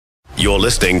You're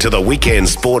listening to the Weekend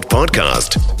Sport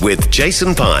Podcast with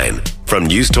Jason Pine from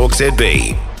News Talk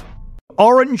ZB.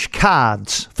 Orange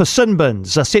cards for sin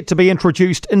bins are set to be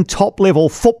introduced in top-level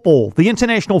football. The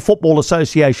International Football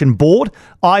Association Board,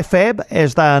 IFAB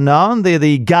as they are known, they're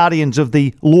the guardians of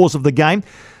the laws of the game.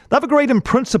 They've agreed in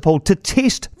principle to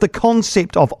test the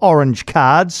concept of orange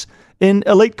cards in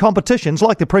elite competitions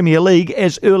like the Premier League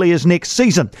as early as next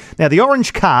season. Now, the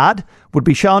orange card would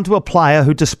be shown to a player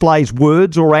who displays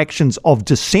words or actions of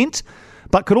dissent,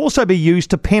 but could also be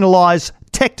used to penalise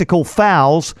tactical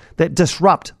fouls that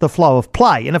disrupt the flow of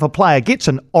play. And if a player gets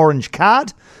an orange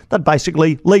card, they'd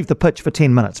basically leave the pitch for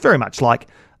 10 minutes, very much like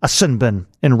a sin bin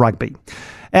in rugby.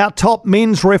 Our top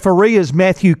men's referee is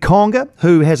Matthew Conger,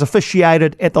 who has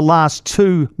officiated at the last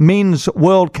two men's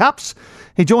World Cups.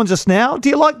 He joins us now. Do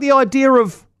you like the idea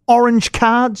of orange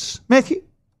cards, Matthew?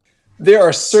 There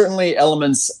are certainly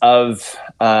elements of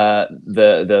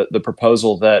the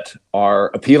proposal that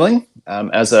are appealing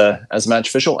as a match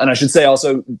official, and I should say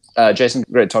also, Jason,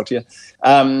 great to talk to you.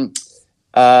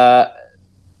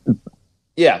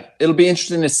 It'll be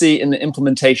interesting to see in the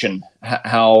implementation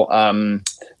how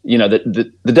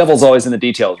the devil's always in the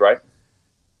details, right?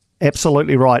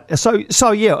 Absolutely right.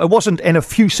 So yeah, it wasn't an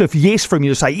effusive yes from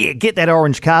you to say, yeah, get that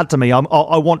orange card to me. I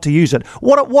want to use it.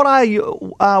 What are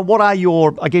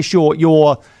your I guess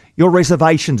your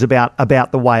reservations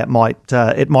about the way it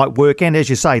might work, and as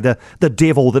you say, the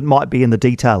devil that might be in the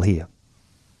detail here?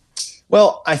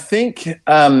 Well, I think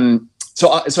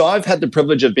so I've had the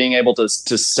privilege of being able to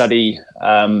study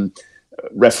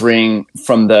refereeing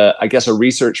from a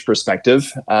research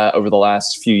perspective over the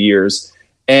last few years,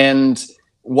 and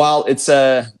while it's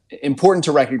important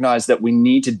to recognize that we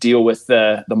need to deal with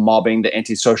the mobbing, the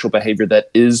antisocial behavior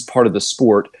that is part of the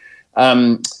sport,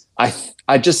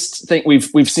 I just think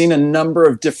we've seen a number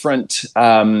of different,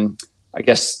 actions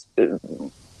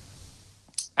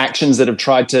that have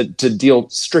tried to deal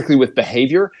strictly with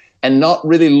behavior and not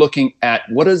really looking at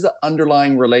what is the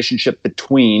underlying relationship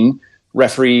between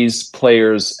referees,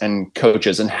 players, and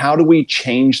coaches, and how do we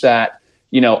change that,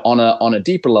 on a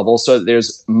deeper level, so that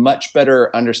there's much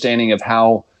better understanding of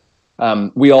how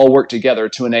we all work together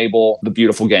to enable the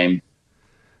beautiful game.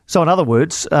 So in other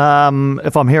words, if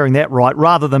I'm hearing that right,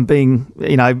 rather than being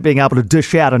able to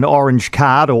dish out an orange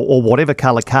card or whatever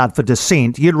colour card for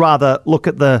dissent, you'd rather look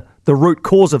at the root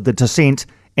cause of the dissent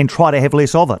and try to have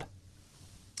less of it.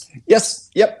 Yes.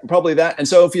 Yep. Probably that. And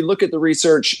so if you look at the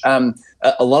research, a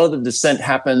lot of the dissent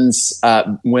happens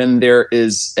when there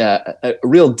is a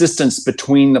real distance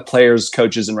between the players,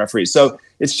 coaches, and referees. So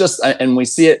it's just, and we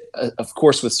see it, of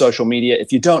course, with social media.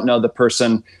 If you don't know the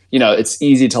person, it's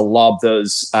easy to lob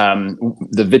those,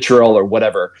 the vitriol or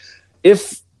whatever.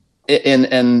 Again,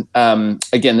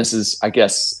 this is, I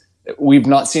guess, we've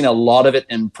not seen a lot of it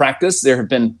in practice. There have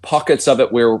been pockets of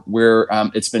it where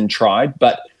it's been tried,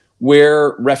 but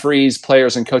where referees,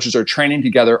 players, and coaches are training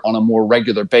together on a more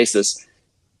regular basis,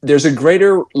 there's a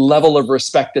greater level of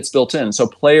respect that's built in. So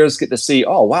players get to see,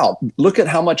 oh, wow, look at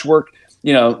how much work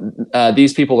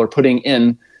these people are putting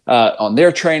in on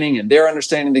their training and their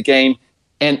understanding of the game.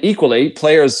 And equally,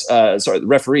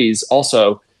 referees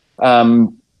also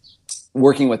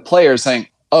working with players saying,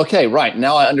 okay, right,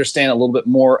 now I understand a little bit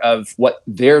more of what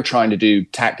they're trying to do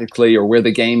tactically or where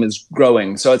the game is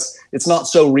growing. So it's not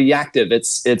so reactive.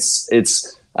 It's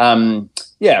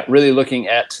really looking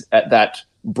at that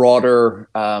broader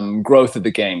growth of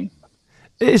the game.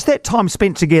 Is that time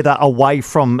spent together away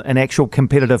from an actual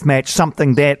competitive match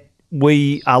something that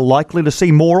we are likely to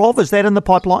see more of? Is that in the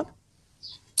pipeline?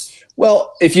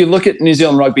 Well, if you look at New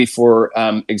Zealand Rugby, for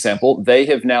example, they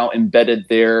have now embedded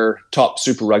their top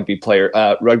Super Rugby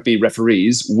rugby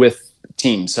referees with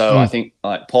teams. So I think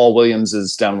Paul Williams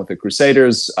is down with the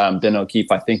Crusaders. Ben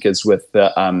O'Keefe, I think, is with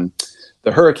the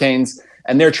Hurricanes,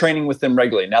 and they're training with them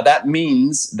regularly. Now, that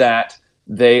means that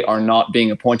they are not being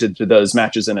appointed to those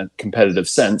matches in a competitive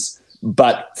sense.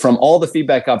 But from all the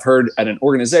feedback I've heard at an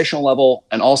organizational level,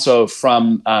 and also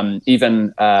from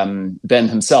even Ben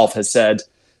himself has said,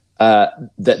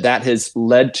 that has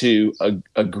led to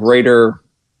a greater,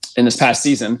 in this past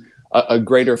season, a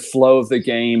greater flow of the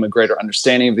game, a greater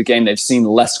understanding of the game. They've seen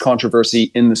less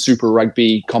controversy in the Super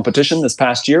Rugby competition this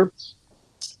past year.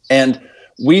 And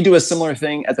we do a similar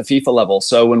thing at the FIFA level.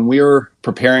 So when we're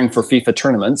preparing for FIFA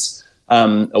tournaments,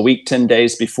 a week, 10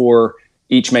 days before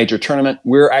each major tournament,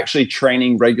 we're actually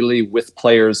training regularly with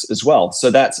players as well. So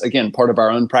that's, again, part of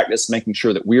our own practice, making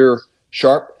sure that we're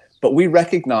sharp. But we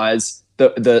recognize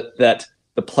that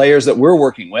the players that we're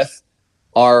working with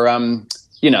are,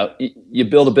 you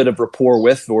build a bit of rapport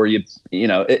with, or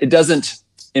it doesn't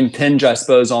impinge, I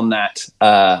suppose, on that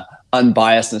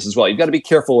unbiasedness as well. You've got to be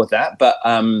careful with that. But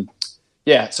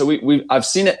so I've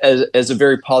seen it as a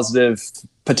very positive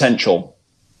potential.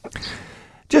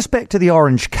 Just back to the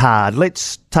orange card.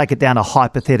 Let's take it down a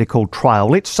hypothetical trail.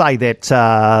 Let's say that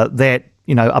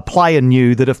a player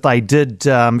knew that if they did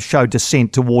show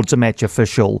dissent towards a match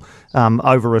official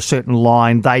over a certain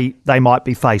line, they might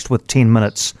be faced with 10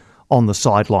 minutes on the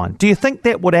sideline. Do you think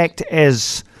that would act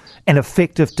as an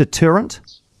effective deterrent?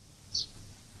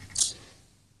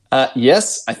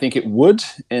 Yes, I think it would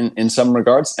in some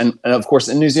regards. And of course,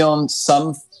 in New Zealand,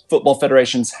 some football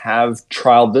federations have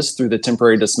trialed this through the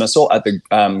temporary dismissal at the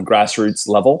grassroots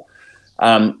level.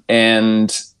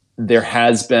 And there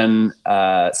has been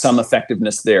some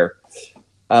effectiveness there.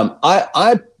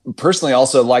 I personally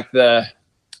also like to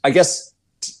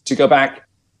go back,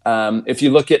 if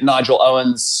you look at Nigel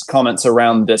Owen's comments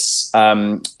around this,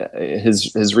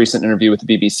 his recent interview with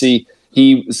the BBC,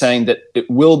 he was saying that it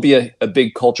will be a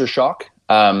big culture shock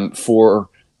for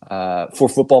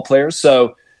football players.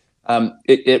 So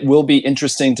it will be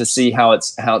interesting to see how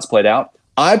it's played out.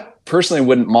 I personally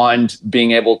wouldn't mind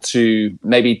being able to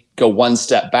maybe go one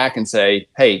step back and say,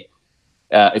 hey,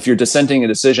 if you're dissenting a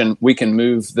decision, we can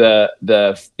move the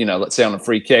let's say on a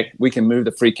free kick, we can move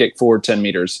the free kick forward 10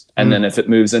 meters. And then if it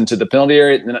moves into the penalty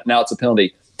area, then now it's a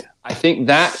penalty. I think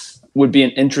that would be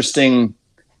an interesting,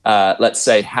 let's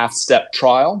say, half-step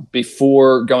trial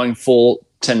before going full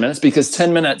 10 minutes, because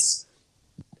 10 minutes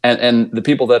and the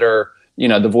people that are,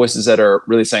 the voices that are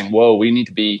really saying, whoa, we need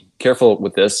to be careful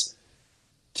with this.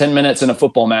 10 minutes in a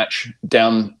football match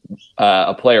down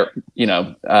a player,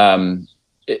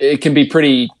 it can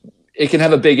be it can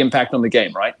have a big impact on the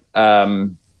game, right?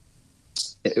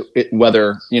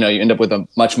 Whether, you end up with a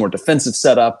much more defensive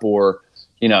setup or,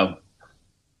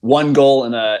 one goal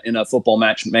in a football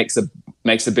match makes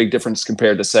a big difference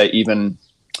compared to, say, even,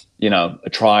 a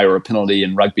try or a penalty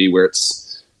in rugby where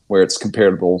it's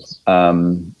comparable.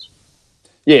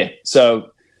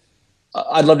 So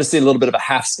I'd love to see a little bit of a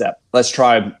half step. Let's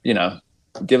try,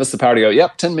 give us the power to go,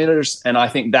 10 meters. And I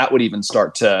think that would even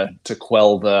start to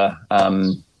quell the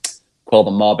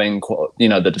mobbing,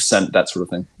 the dissent, that sort of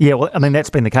thing. Yeah, well, I mean, that's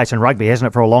been the case in rugby, hasn't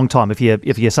it, for a long time? If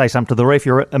you say something to the ref,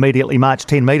 you're immediately marched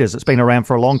 10 metres. It's been around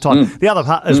for a long time. The other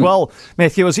part as well,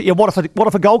 Matthew, is what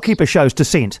if a goalkeeper shows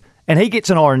dissent and he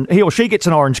or she gets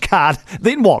an orange card?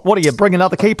 Then what? What do you bring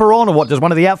another keeper on, or what? Does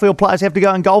one of the outfield players have to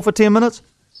go and goal for 10 minutes?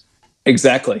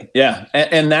 Exactly. Yeah,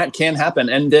 and that can happen.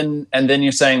 And then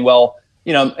you're saying, well,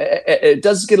 it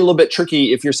does get a little bit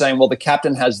tricky if you're saying, well, the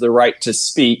captain has the right to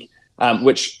speak.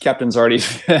 Which captains already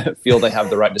feel they have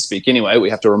the right to speak anyway.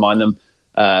 We have to remind them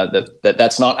that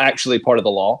that's not actually part of the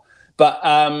law. But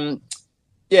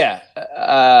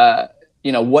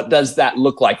what does that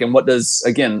look like, and what does,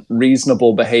 again,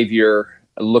 reasonable behavior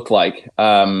look like?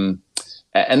 And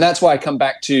that's why I come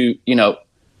back to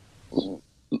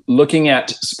looking at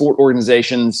sport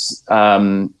organizations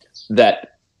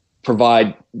that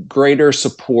provide greater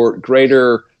support,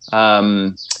 greater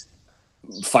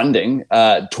funding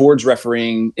towards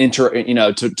refereeing,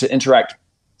 to interact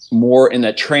more in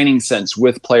that training sense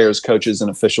with players, coaches, and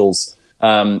officials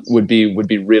would be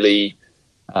really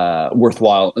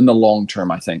worthwhile in the long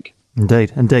term, I think.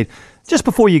 Indeed. Just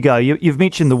before you go, you've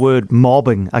mentioned the word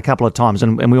mobbing a couple of times,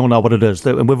 and we all know what it is.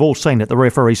 And we've all seen it. The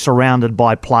referee surrounded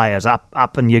by players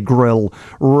up in your grill,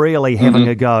 really having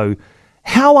a go.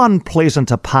 How unpleasant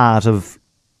a part of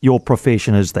your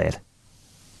profession is that?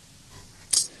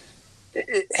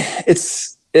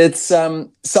 It's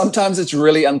sometimes it's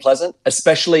really unpleasant,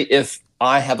 especially if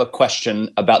I have a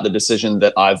question about the decision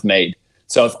that I've made.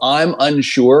 So if I'm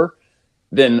unsure,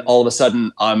 then all of a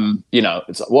sudden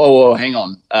it's like, whoa, hang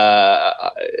on.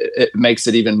 It makes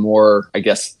it even more, I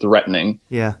guess, threatening.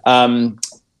 Yeah.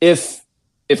 If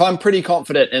I'm pretty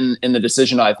confident in the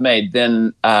decision I've made,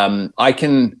 then I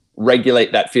can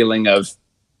regulate that feeling of,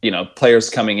 players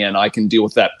coming in. I can deal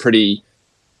with that pretty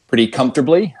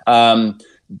comfortably.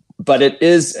 But it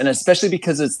is, and especially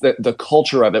because it's the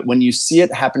culture of it, when you see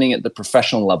it happening at the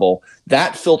professional level,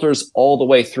 that filters all the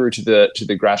way through to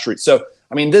the grassroots. So,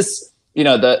 I mean, this,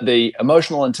 the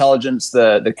emotional intelligence,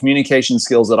 the communication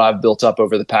skills that I've built up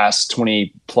over the past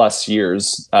 20 plus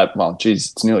years,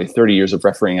 it's nearly 30 years of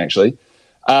refereeing actually,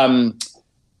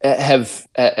 have,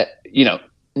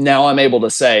 now I'm able to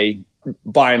say,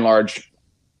 by and large,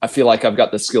 I feel like I've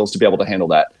got the skills to be able to handle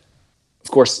that.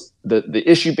 Of course, the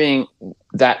issue being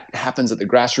that happens at the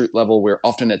grassroots level, where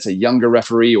often it's a younger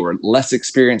referee or a less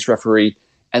experienced referee,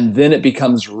 and then it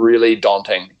becomes really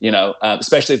daunting,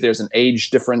 especially if there's an age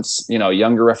difference, a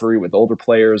younger referee with older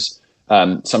players,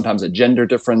 sometimes a gender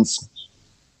difference.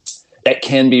 That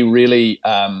can be really,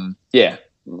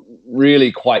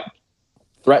 really quite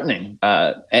threatening.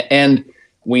 And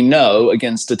we know,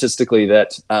 again, statistically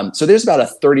that, so there's about a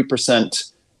 30%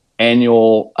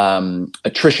 annual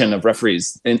attrition of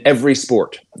referees in every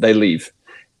sport they leave.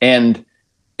 And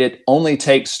it only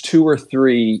takes 2 or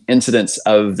 3 incidents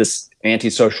of this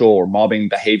antisocial or mobbing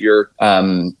behavior,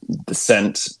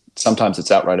 dissent, sometimes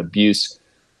it's outright abuse,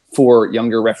 for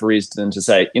younger referees then to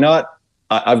say, you know what,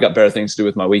 I've got better things to do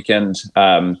with my weekend.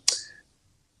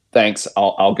 Thanks,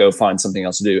 I'll go find something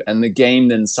else to do. And the game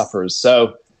then suffers.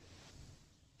 So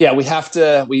yeah, we've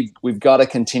got to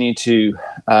continue to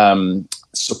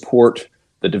support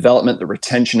the development, the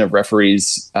retention of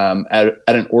referees at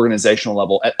an organizational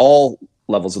level, at all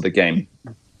levels of the game.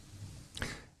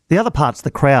 The other part's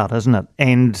the crowd, isn't it?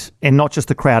 And not just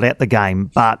the crowd at the game,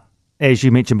 but as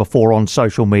you mentioned before, on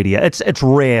social media. It's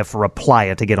rare for a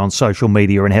player to get on social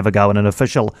media and have a go at an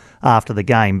official after the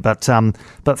game. But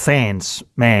fans,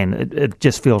 man, it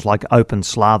just feels like open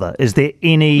slather. Is there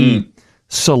any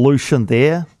solution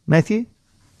there, Matthew?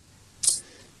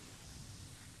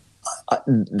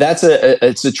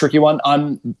 It's a tricky one.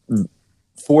 I'm,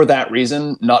 for that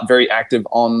reason, not very active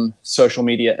on social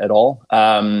media at all.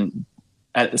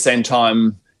 At the same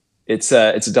time, it's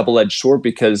a double-edged sword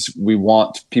because we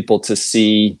want people to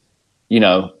see,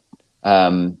 the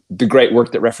great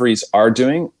work that referees are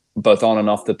doing, both on and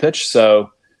off the pitch.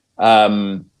 So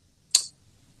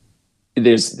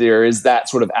there is that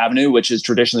sort of avenue, which has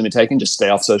traditionally been taken, just stay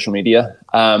off social media.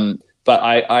 But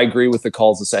I agree with the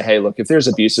calls to say, hey, look, if there's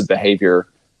abusive behavior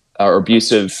or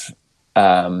abusive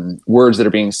words that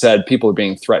are being said, people are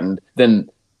being threatened, then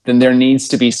there needs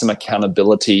to be some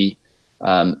accountability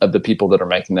of the people that are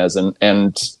making those.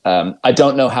 And I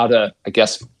don't know how to, I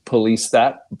guess, police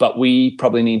that, but we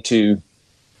probably need to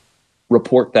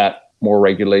report that more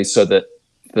regularly so that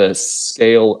the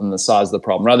scale and the size of the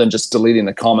problem, rather than just deleting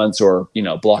the comments or,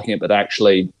 blocking it, but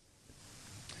actually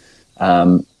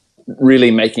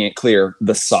really making it clear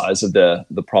the size of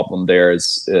the problem there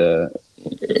is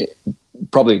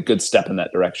probably a good step in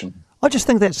that direction. I just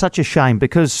think that's such a shame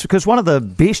because one of the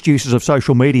best uses of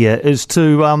social media is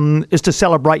to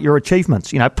celebrate your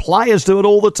achievements. Players do it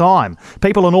all the time.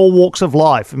 People in all walks of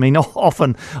life. I mean,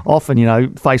 often,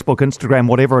 Facebook, Instagram,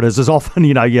 whatever it is often,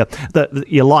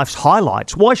 your life's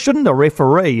highlights. Why shouldn't a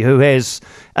referee who has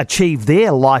achieved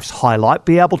their life's highlight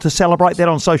be able to celebrate that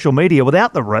on social media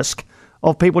without the risk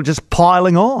of people just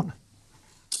piling on?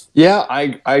 Yeah,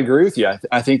 I agree with you.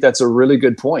 I think that's a really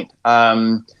good point.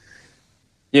 And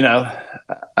I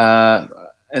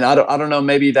don't know,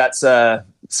 maybe that's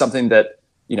something that,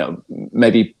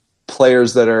 maybe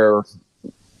players that are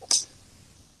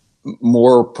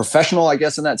more professional, I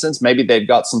guess, in that sense, maybe they've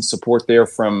got some support there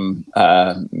from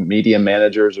media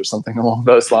managers or something along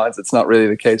those lines. It's not really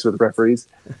the case with referees.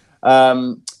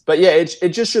 But yeah, it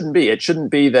just shouldn't be. It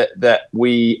shouldn't be that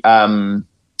we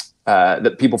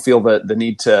that people feel the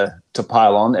need to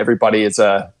pile on. Everybody is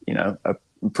a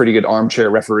pretty good armchair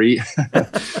referee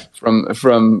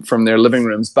from their living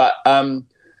rooms. But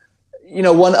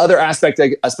one other aspect,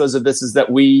 I suppose, of this is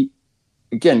that we,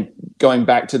 again, going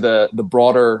back to the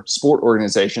broader sport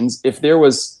organizations, if there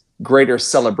was greater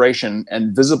celebration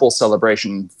and visible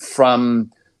celebration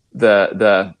from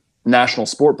the national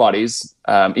sport bodies,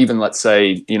 even let's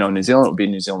say, New Zealand, it would be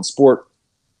New Zealand Sport.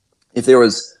 If there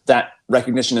was that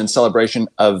recognition and celebration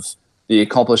of the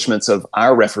accomplishments of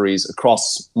our referees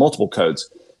across multiple codes,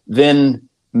 then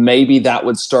maybe that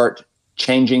would start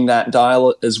changing that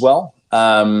dial as well.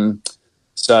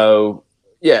 So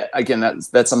yeah, again,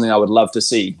 that's something I would love to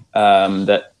see,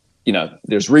 that,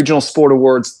 there's regional sport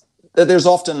awards, that there's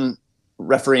often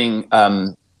refereeing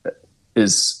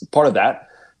is part of that.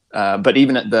 But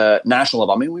even at the national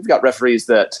level, I mean, we've got referees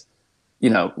that,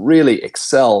 really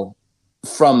excel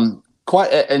from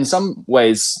quite, in some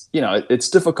ways, it's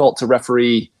difficult to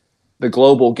referee the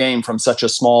global game from such a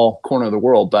small corner of the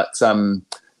world. But,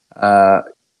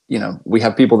 we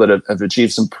have people that have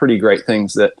achieved some pretty great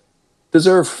things that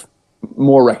deserve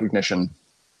more recognition.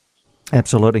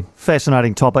 Absolutely.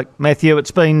 Fascinating topic. Matthew,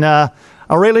 it's been a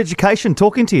real education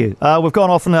talking to you. We've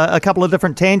gone off on a couple of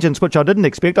different tangents, which I didn't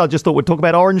expect. I just thought we'd talk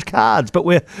about orange cards, but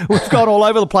we've gone all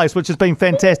over the place, which has been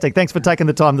fantastic. Thanks for taking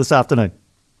the time this afternoon.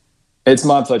 It's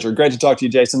my pleasure. Great to talk to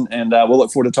you, Jason, and we'll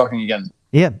look forward to talking again.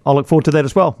 Yeah, I'll look forward to that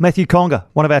as well. Matthew Conger,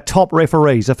 one of our top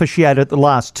referees, officiated at the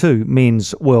last 2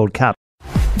 Men's World Cup.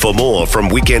 For more from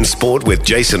Weekend Sport with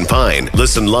Jason Pine,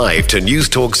 listen live to News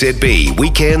Talk ZB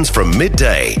weekends from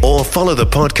midday or follow the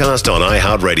podcast on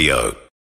iHeartRadio.